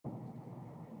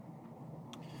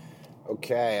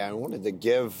Okay, I wanted to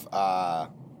give a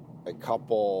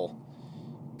couple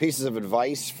pieces of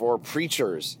advice for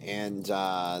preachers, and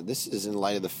this is in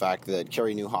light of the fact that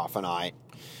Carey Nieuwhof and I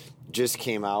just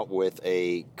came out with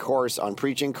a course on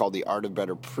preaching called The Art of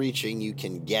Better Preaching. You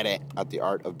can get it at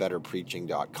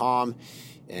theartofbetterpreaching.com,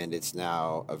 and it's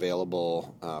now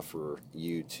available for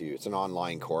you to. It's an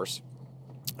online course.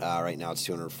 Right now it's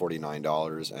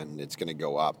 $249, and it's going to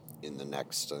go up in the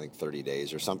next, I think, 30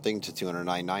 days or something to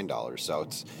 $299. So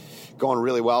it's going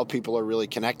really well. People are really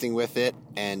connecting with it,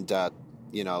 and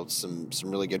some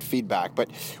really good feedback.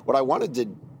 But what I wanted to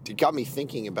it got me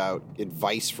thinking about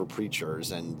advice for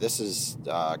preachers, and this is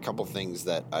a couple things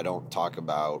that I don't talk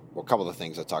about. Well, a couple of the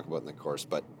things I talk about in the course,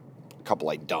 but a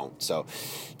couple I don't. So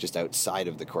just outside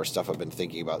of the course stuff I've been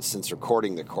thinking about since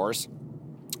recording the course.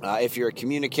 If you're a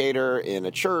communicator in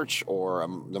a church or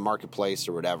the marketplace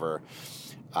or whatever,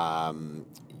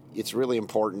 it's really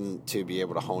important to be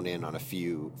able to hone in on a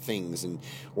few things. And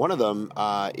one of them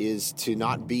is to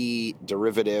not be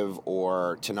derivative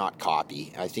or to not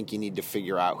copy. I think you need to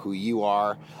figure out who you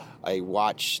are. I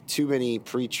watch too many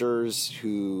preachers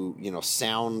who,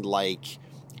 sound like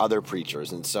other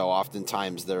preachers, and so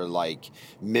oftentimes they're like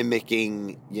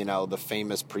mimicking the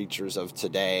famous preachers of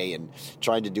today and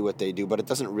trying to do what they do, but it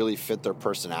doesn't really fit their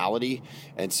personality,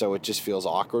 and so it just feels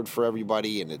awkward for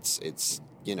everybody, and it's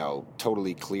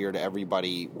totally clear to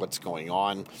everybody what's going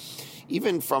on.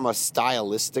 Even from a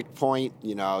stylistic point,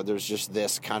 there's just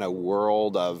this kind of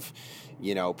world of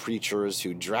preachers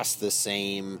who dress the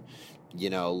same,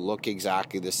 look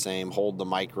exactly the same, hold the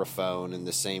microphone in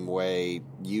the same way,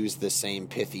 use the same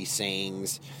pithy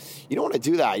sayings. You don't want to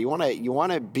do that. You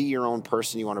want to be your own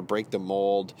person. You want to break the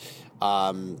mold,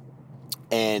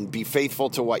 and be faithful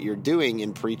to what you're doing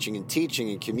in preaching and teaching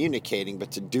and communicating,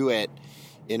 but to do it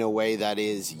in a way that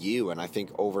is you. And I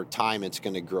think over time it's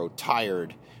going to grow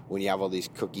tired when you have all these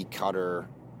cookie cutter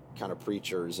kind of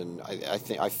preachers. And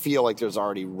I feel like there's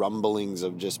already rumblings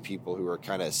of just people who are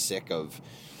kind of sick of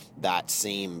that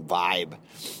same vibe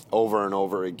over and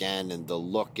over again, and the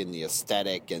look and the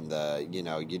aesthetic and the,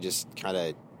 you just kind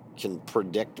of can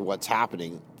predict what's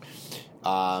happening,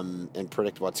 and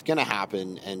predict what's going to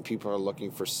happen, and people are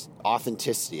looking for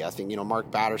authenticity. I think, Mark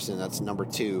Batterson, that's number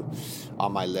 2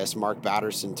 on my list. Mark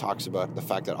Batterson talks about the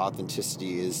fact that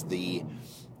authenticity is the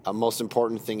most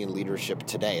important thing in leadership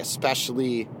today,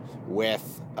 especially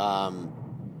with,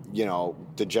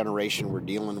 the generation we're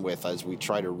dealing with as we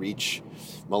try to reach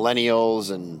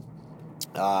millennials and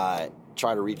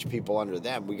try to reach people under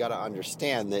them. We got to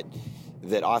understand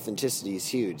that authenticity is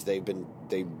huge. They've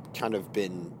kind of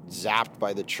been zapped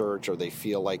by the church, or they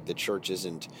feel like the church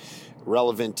isn't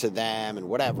relevant to them and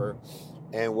whatever.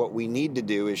 And what we need to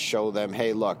do is show them,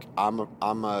 hey, look, I'm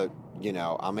a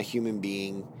human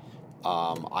being.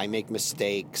 I make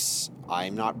mistakes.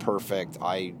 I'm not perfect.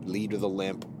 I lead with a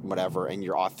limp, whatever. And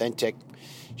you're authentic.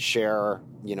 Share,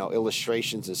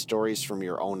 illustrations and stories from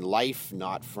your own life,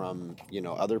 not from,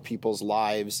 other people's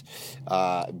lives.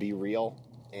 Be real.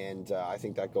 And I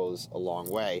think that goes a long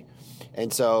way.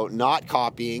 And so not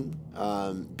copying,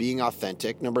 being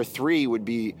authentic. Number 3 would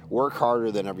be work harder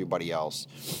than everybody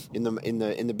else. In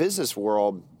the business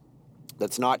world,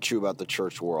 that's not true about the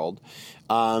church world.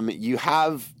 You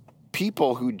have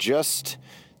people who just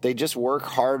work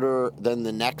harder than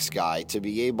the next guy to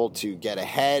be able to get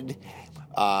ahead.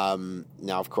 Now,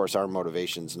 of course, our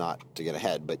motivation's not to get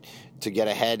ahead, but to get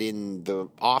ahead in the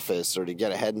office, or to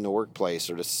get ahead in the workplace,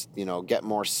 or to, get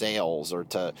more sales, or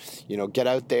to, get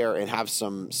out there and have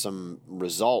some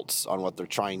results on what they're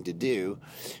trying to do.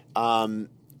 And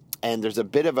there's a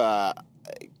bit of a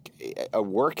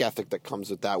work ethic that comes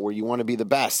with that, where you want to be the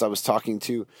best. I was talking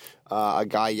to a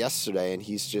guy yesterday, and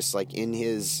he's just like in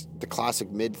the classic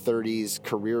mid-30s,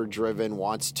 career-driven,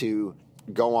 wants to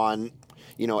go on,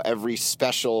 every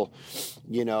special,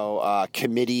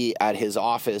 committee at his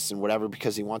office and whatever,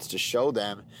 because he wants to show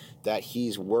them that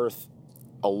he's worth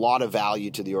a lot of value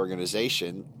to the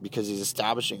organization, because he's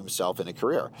establishing himself in a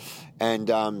career. And,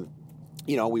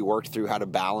 we worked through how to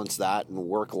balance that and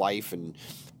work life,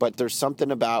 but there's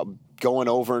something about going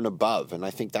over and above. And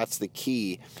I think that's the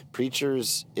key.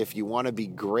 Preachers, if you want to be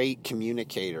great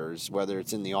communicators, whether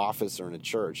it's in the office or in a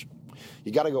church,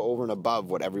 you got to go over and above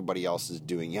what everybody else is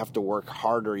doing. You have to work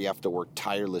harder. You have to work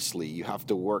tirelessly. You have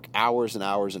to work hours and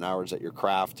hours and hours at your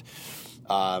craft.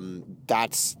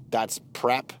 That's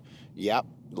prep. Yep.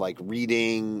 Like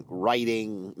reading,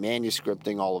 writing,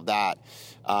 manuscripting, all of that.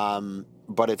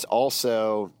 But it's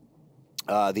also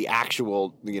the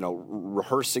actual,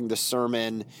 rehearsing the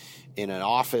sermon in an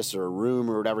office or a room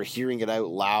or whatever, hearing it out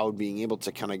loud, being able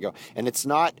to kind of go. And it's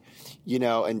not,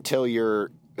 until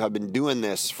have been doing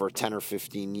this for 10 or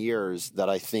 15 years that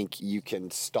I think you can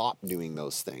stop doing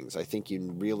those things. I think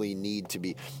you really need to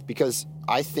be, because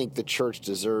I think the church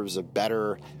deserves a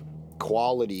better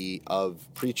quality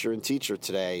of preacher and teacher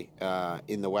today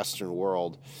in the Western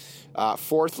world.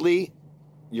 Fourthly,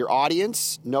 your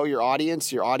audience. Know your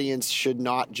audience. Your audience should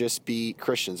not just be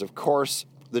Christians. Of course,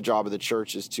 the job of the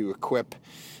church is to equip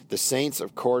the saints.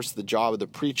 Of course, the job of the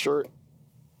preacher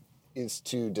is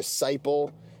to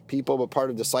disciple people, but part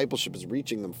of discipleship is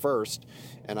reaching them first.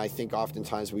 And I think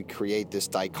oftentimes we create this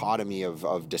dichotomy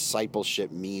of discipleship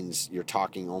means you're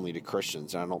talking only to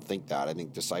Christians. And I don't think that. I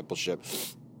think discipleship,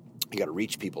 you got to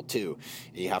reach people too.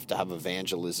 And you have to have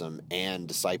evangelism and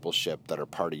discipleship that are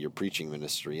part of your preaching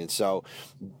ministry. And so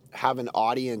have an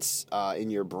audience in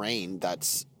your brain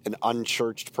that's an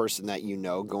unchurched person that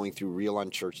going through real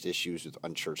unchurched issues with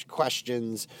unchurched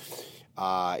questions,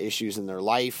 issues in their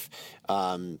life,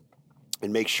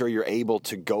 and make sure you're able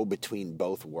to go between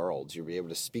both worlds. You'll be able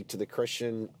to speak to the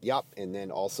Christian, and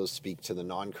then also speak to the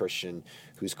non-Christian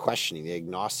who's questioning, the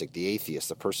agnostic, the atheist,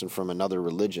 the person from another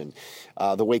religion.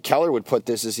 The way Keller would put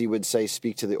this is he would say,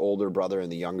 speak to the older brother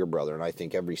and the younger brother, and I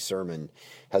think every sermon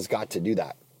has got to do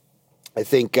that. I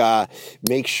think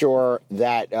make sure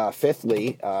that,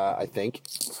 fifthly,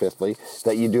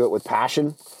 that you do it with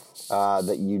passion.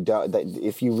 That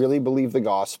if you really believe the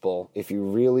gospel, if you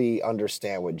really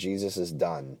understand what Jesus has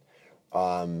done,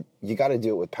 you got to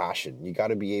do it with passion. You got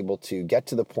to be able to get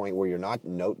to the point where you're not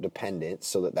note dependent,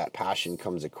 so that passion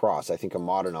comes across. I think a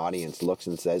modern audience looks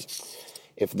and says,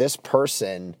 if this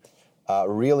person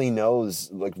really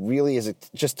knows, really is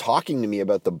just talking to me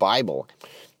about the Bible,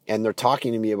 and they're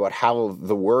talking to me about how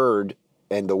the Word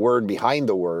and the Word behind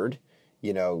the Word,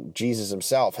 Jesus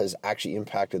himself has actually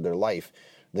impacted their life,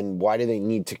 then why do they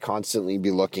need to constantly be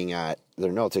looking at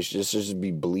their notes? They should just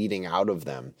be bleeding out of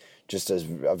them, just as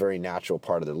a very natural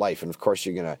part of their life. And of course,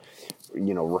 you're going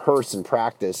to, rehearse and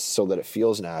practice so that it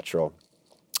feels natural.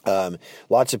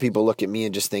 Lots of people look at me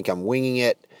and just think I'm winging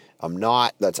it. I'm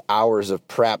not. That's hours of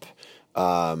prep.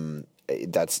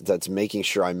 That's making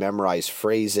sure I memorize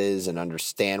phrases and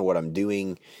understand what I'm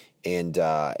doing, and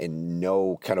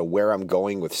know kind of where I'm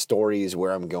going with stories,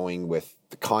 where I'm going with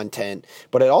the content.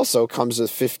 But it also comes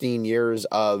with 15 years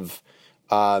of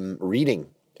reading.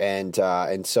 And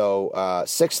so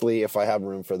sixthly, if I have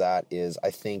room for that, is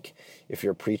I think if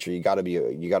you're a preacher, you got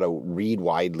to read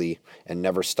widely and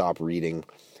never stop reading.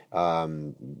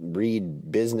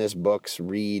 Read business books,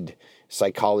 read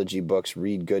psychology books,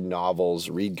 read good novels,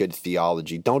 read good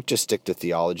theology. Don't just stick to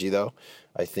theology, though.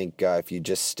 I think if you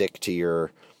just stick to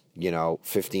your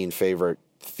 15 favorite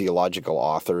theological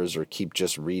authors, or keep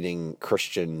just reading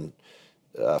Christian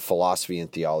philosophy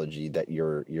and theology, that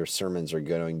your sermons are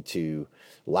going to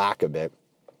lack a bit.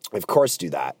 Of course, do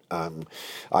that.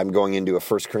 I'm going into a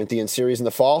 1 Corinthians series in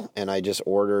the fall, and I just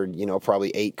ordered,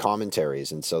 probably 8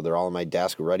 commentaries. And so they're all on my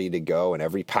desk ready to go. And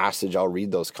every passage, I'll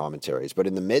read those commentaries. But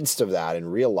in the midst of that, in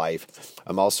real life,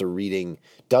 I'm also reading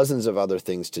dozens of other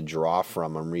things to draw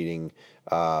from. I'm reading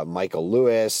Michael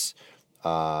Lewis.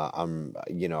 I'm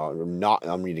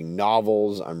reading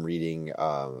novels. I'm reading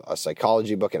a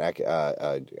psychology book, and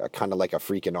a kind of like a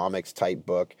Freakonomics type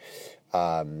book,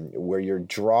 where you're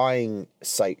drawing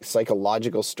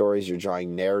psychological stories. You're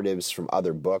drawing narratives from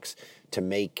other books to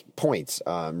make points.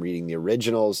 Reading the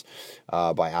originals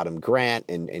by Adam Grant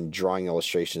and drawing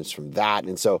illustrations from that.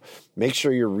 And so make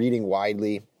sure you're reading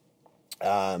widely.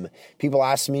 People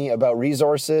ask me about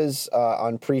resources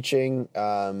on preaching.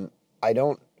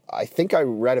 I think I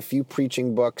read a few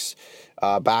preaching books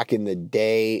back in the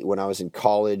day when I was in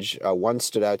college. One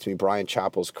stood out to me, Brian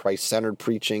Chappell's Christ-Centered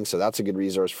Preaching, so that's a good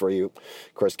resource for you.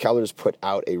 Of course, Keller's put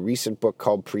out a recent book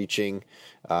called Preaching,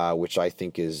 which I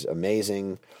think is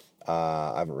amazing.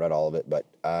 I haven't read all of it, but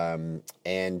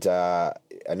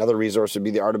another resource would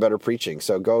be The Art of Better Preaching.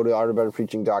 So go to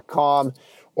artofbetterpreaching.com,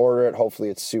 order it. Hopefully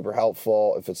it's super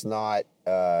helpful. If it's not,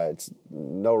 it's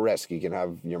no risk. You can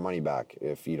have your money back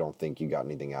if you don't think you got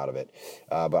anything out of it.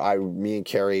 But me and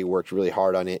Carrie worked really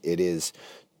hard on it. It is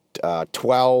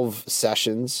 12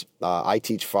 sessions. I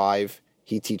teach 5,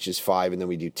 he teaches 5, and then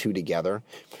we do 2 together.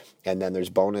 And then there's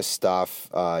bonus stuff.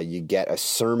 You get a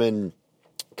sermon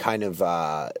kind of,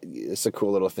 it's a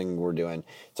cool little thing we're doing.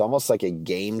 It's almost like a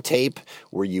game tape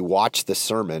where you watch the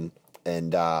sermon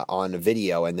and on a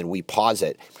video, and then we pause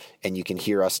it, and you can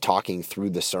hear us talking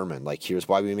through the sermon. Like, here's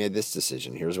why we made this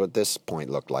decision. Here's what this point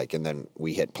looked like. And then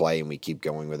we hit play and we keep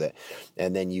going with it.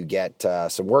 And then you get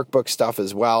some workbook stuff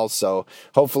as well. So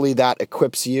hopefully that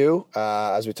equips you,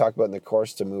 as we talked about in the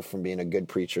course, to move from being a good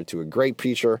preacher to a great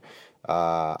preacher.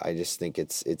 I just think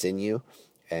it's in you.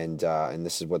 And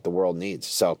this is what the world needs.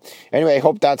 So anyway, I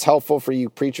hope that's helpful for you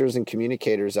preachers and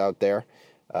communicators out there.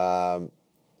 I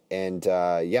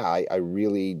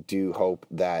really do hope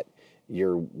that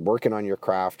you're working on your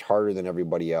craft harder than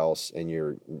everybody else, and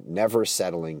you're never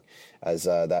settling, as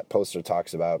that poster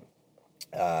talks about.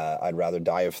 I'd rather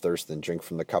die of thirst than drink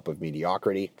from the cup of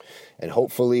mediocrity. And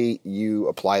hopefully you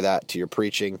apply that to your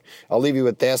preaching. I'll leave you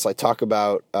with this. I talk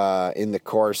about in the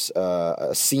course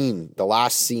a scene, the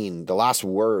last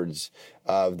words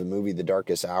of the movie The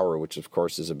Darkest Hour, which of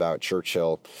course is about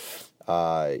Churchill,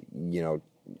 in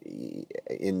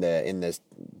the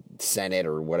Senate,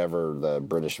 or whatever the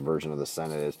British version of the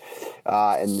Senate is.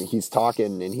 And he's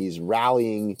talking and he's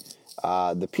rallying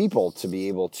the people to be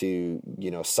able to,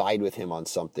 side with him on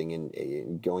something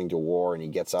and going to war. And he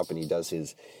gets up and he does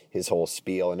his whole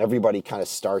spiel, and everybody kind of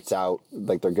starts out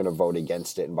like they're going to vote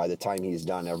against it. And by the time he's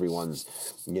done, everyone's,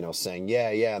 saying,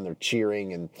 yeah. And they're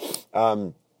cheering.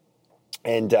 And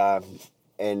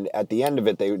at the end of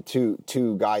it,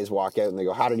 two guys walk out and they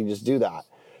go, "How did he just do that?"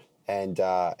 And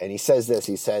he says this,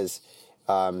 he says,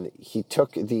 he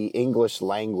took the English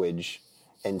language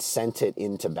and sent it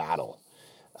into battle.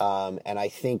 And I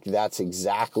think that's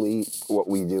exactly what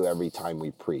we do every time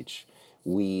we preach.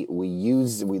 We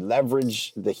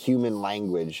leverage the human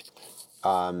language,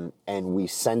 and we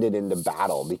send it into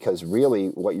battle, because really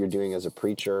what you're doing as a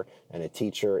preacher and a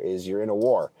teacher is you're in a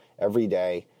war every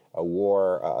day, a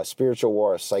war, a spiritual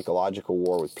war, a psychological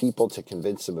war with people, to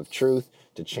convince them of truth,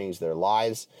 to change their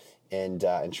lives, and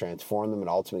transform them, and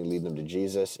ultimately lead them to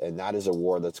Jesus. And that is a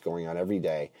war that's going on every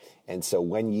day. And so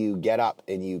when you get up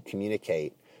and you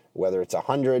communicate, whether it's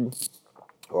 100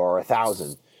 or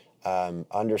 1,000,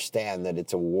 understand that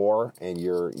it's a war, and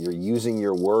you're using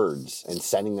your words and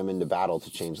sending them into battle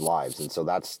to change lives. And so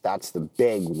that's the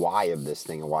big why of this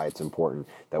thing, and why it's important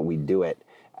that we do it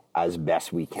as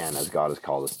best we can, as God has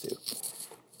called us to.